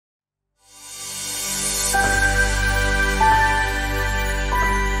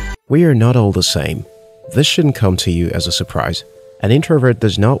We are not all the same. This shouldn't come to you as a surprise. An introvert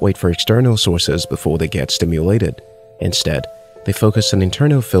does not wait for external sources before they get stimulated. Instead, they focus on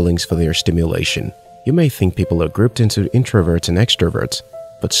internal feelings for their stimulation. You may think people are grouped into introverts and extroverts,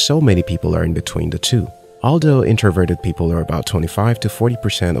 but so many people are in between the two. Although introverted people are about 25 to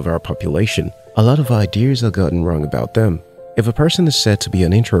 40% of our population, a lot of ideas are gotten wrong about them. If a person is said to be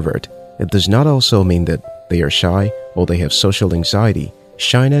an introvert, it does not also mean that they are shy or they have social anxiety.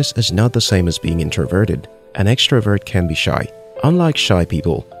 Shyness is not the same as being introverted. An extrovert can be shy. Unlike shy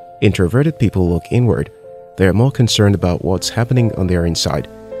people, introverted people look inward. They are more concerned about what's happening on their inside.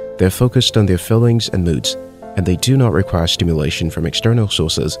 They're focused on their feelings and moods, and they do not require stimulation from external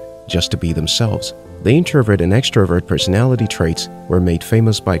sources just to be themselves. The introvert and extrovert personality traits were made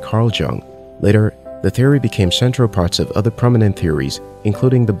famous by Carl Jung. Later, the theory became central parts of other prominent theories,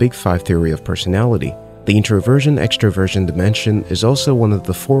 including the Big Five theory of personality. The introversion-extroversion dimension is also one of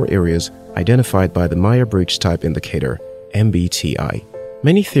the 4 areas identified by the Myers-Briggs Type Indicator, MBTI.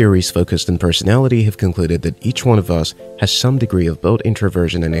 Many theories focused on personality have concluded that each one of us has some degree of both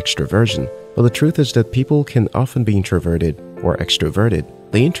introversion and extroversion, but the truth is that people can often be introverted or extroverted.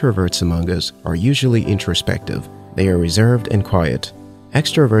 The introverts among us are usually introspective. They are reserved and quiet.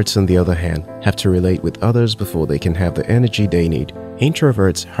 Extroverts, on the other hand, have to relate with others before they can have the energy they need.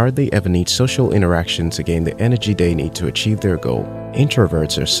 Introverts hardly ever need social interaction to gain the energy they need to achieve their goal.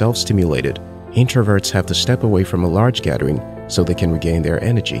 Introverts are self-stimulated. Introverts have to step away from a large gathering so they can regain their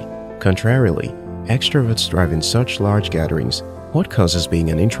energy. Contrarily, extroverts thrive in such large gatherings. What causes being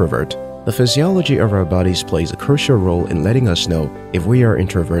an introvert? The physiology of our bodies plays a crucial role in letting us know if we are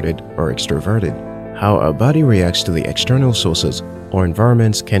introverted or extroverted. How our body reacts to the external sources or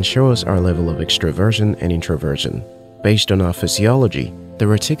environments can show us our level of extroversion and introversion. Based on our physiology, the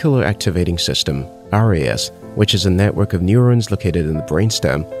reticular activating system, RAS, which is a network of neurons located in the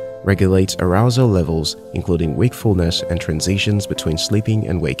brainstem, regulates arousal levels, including wakefulness and transitions between sleeping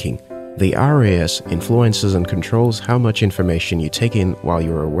and waking. The RAS influences and controls how much information you take in while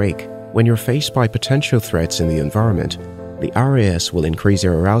you're awake. When you're faced by potential threats in the environment, the RAS will increase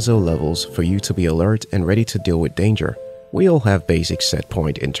your arousal levels for you to be alert and ready to deal with danger. We all have basic set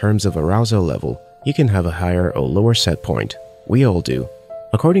point in terms of arousal level. You can have a higher or lower set point. We all do.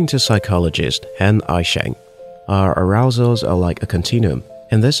 According to psychologist Han Aisheng, our arousals are like a continuum.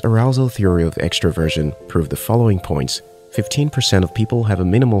 And this arousal theory of extroversion proved the following points. 15% of people have a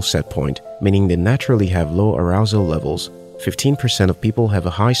minimal set point, meaning they naturally have low arousal levels. 15% of people have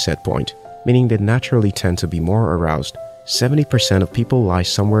a high set point, meaning they naturally tend to be more aroused. 70% of people lie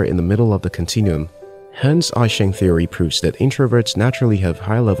somewhere in the middle of the continuum. Hans Eysching theory proves that introverts naturally have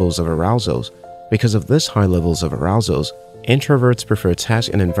high levels of arousals. Because of this high levels of arousals, introverts prefer tasks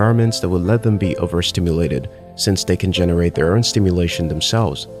and environments that will let them be overstimulated, since they can generate their own stimulation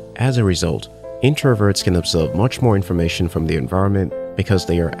themselves. As a result, introverts can absorb much more information from the environment because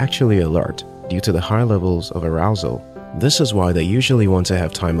they are actually alert due to the high levels of arousal. This is why they usually want to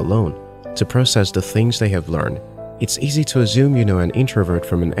have time alone to process the things they have learned. It's easy to assume you know an introvert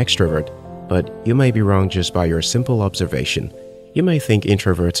from an extrovert, but you may be wrong just by your simple observation. You may think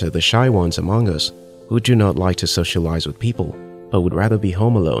introverts are the shy ones among us who do not like to socialize with people, but would rather be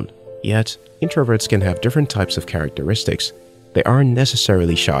home alone. Yet, introverts can have different types of characteristics. They aren't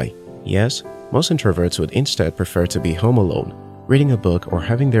necessarily shy. Yes, most introverts would instead prefer to be home alone, reading a book or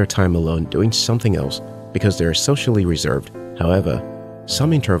having their time alone doing something else because they are socially reserved. However,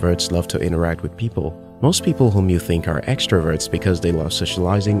 some introverts love to interact with people. Most people whom you think are extroverts because they love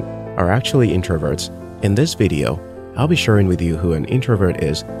socializing are actually introverts. In this video, I'll be sharing with you who an introvert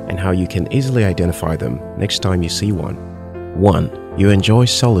is and how you can easily identify them next time you see one. 1. You enjoy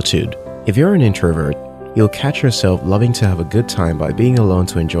solitude. If you're an introvert, you'll catch yourself loving to have a good time by being alone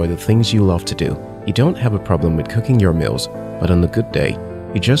to enjoy the things you love to do. You don't have a problem with cooking your meals, but on a good day,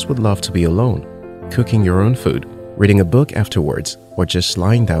 you just would love to be alone, cooking your own food, reading a book afterwards, or just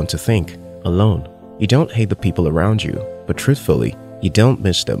lying down to think, alone. You don't hate the people around you, but truthfully, you don't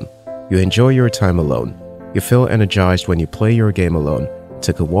miss them. You enjoy your time alone. You feel energized when you play your game alone,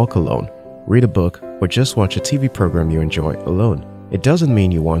 take a walk alone, read a book, or just watch a TV program you enjoy alone. It doesn't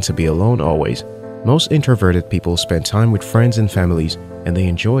mean you want to be alone always. Most introverted people spend time with friends and families, and they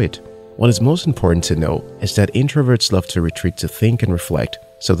enjoy it. What is most important to know is that introverts love to retreat to think and reflect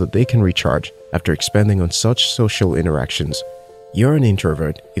so that they can recharge after expanding on such social interactions. You're an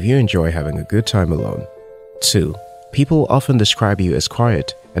introvert if you enjoy having a good time alone. 2. People often describe you as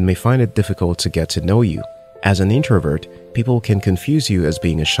quiet and may find it difficult to get to know you. As an introvert, people can confuse you as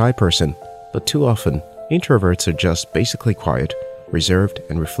being a shy person, but too often, introverts are just basically quiet, reserved,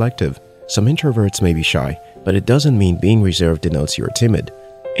 and reflective. Some introverts may be shy, but it doesn't mean being reserved denotes you're timid.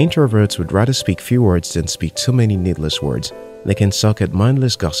 Introverts would rather speak few words than speak too many needless words. They can suck at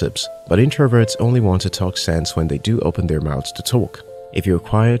mindless gossips, but introverts only want to talk sense when they do open their mouths to talk. If you're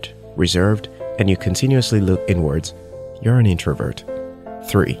quiet, reserved, and you continuously look inwards, you're an introvert.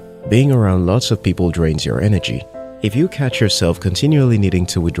 3. Being around lots of people drains your energy. If you catch yourself continually needing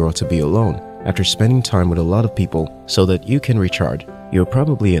to withdraw to be alone after spending time with a lot of people so that you can recharge, you're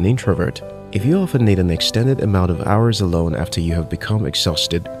probably an introvert. If you often need an extended amount of hours alone after you have become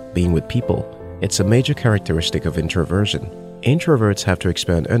exhausted being with people, it's a major characteristic of introversion. Introverts have to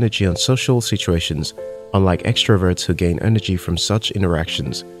expend energy on social situations, unlike extroverts who gain energy from such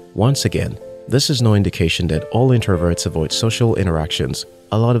interactions. Once again, this is no indication that all introverts avoid social interactions.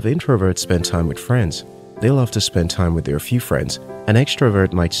 A lot of introverts spend time with friends. They love to spend time with their few friends. An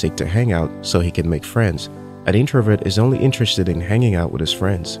extrovert might seek to hang out so he can make friends. An introvert is only interested in hanging out with his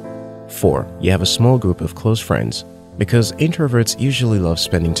friends. 4. You have a small group of close friends. Because introverts usually love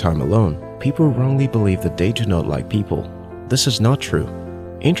spending time alone, people wrongly believe that they do not like people. This is not true.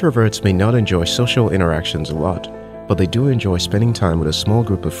 Introverts may not enjoy social interactions a lot, but they do enjoy spending time with a small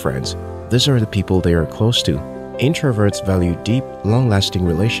group of friends. These are the people they are close to. Introverts value deep, long-lasting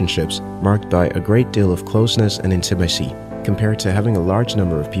relationships marked by a great deal of closeness and intimacy, compared to having a large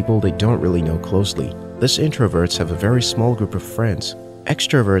number of people they don't really know closely. These introverts have a very small group of friends.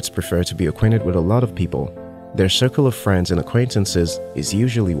 Extroverts prefer to be acquainted with a lot of people. Their circle of friends and acquaintances is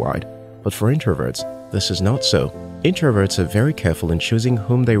usually wide, but for introverts, this is not so. Introverts are very careful in choosing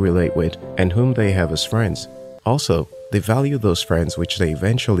whom they relate with and whom they have as friends. Also, they value those friends which they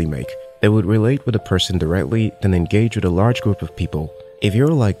eventually make. They would relate with a person directly than engage with a large group of people. If you're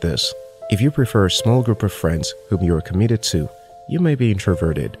like this, if you prefer a small group of friends whom you are committed to, you may be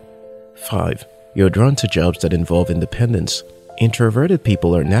introverted. 5. You're drawn to jobs that involve independence. Introverted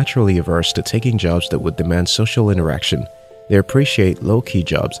people are naturally averse to taking jobs that would demand social interaction. They appreciate low-key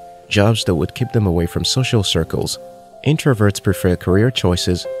jobs, jobs that would keep them away from social circles. Introverts prefer career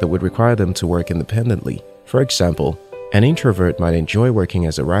choices that would require them to work independently. For example, an introvert might enjoy working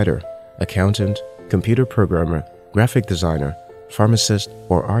as a writer, accountant, computer programmer, graphic designer, pharmacist,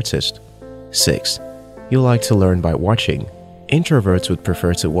 or artist. 6. You like to learn by watching. Introverts would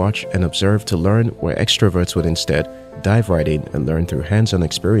prefer to watch and observe to learn, where extroverts would instead dive right in and learn through hands-on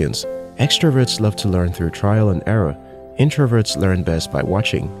experience. Extroverts love to learn through trial and error. Introverts learn best by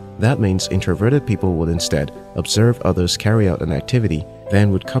watching. That means introverted people would instead observe others carry out an activity,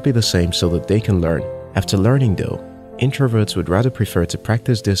 then would copy the same so that they can learn. After learning though, introverts would rather prefer to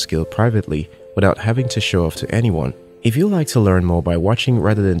practice their skill privately without having to show off to anyone. If you like to learn more by watching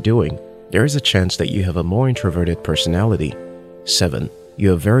rather than doing, there is a chance that you have a more introverted personality. 7.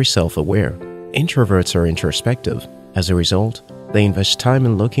 You are very self-aware. Introverts are introspective. As a result, they invest time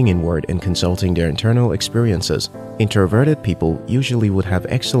in looking inward and consulting their internal experiences. Introverted people usually would have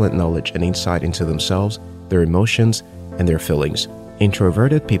excellent knowledge and insight into themselves, their emotions, and their feelings.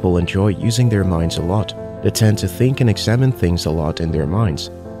 Introverted people enjoy using their minds a lot. They tend to think and examine things a lot in their minds.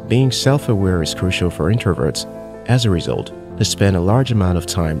 Being self-aware is crucial for introverts. As a result, they spend a large amount of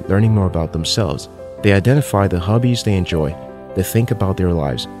time learning more about themselves. They identify the hobbies they enjoy, they think about their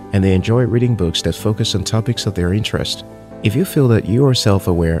lives, and they enjoy reading books that focus on topics of their interest. If you feel that you are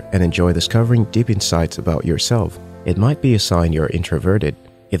self-aware and enjoy discovering deep insights about yourself, it might be a sign you're introverted.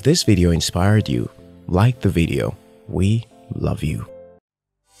 If this video inspired you, like the video. We love you.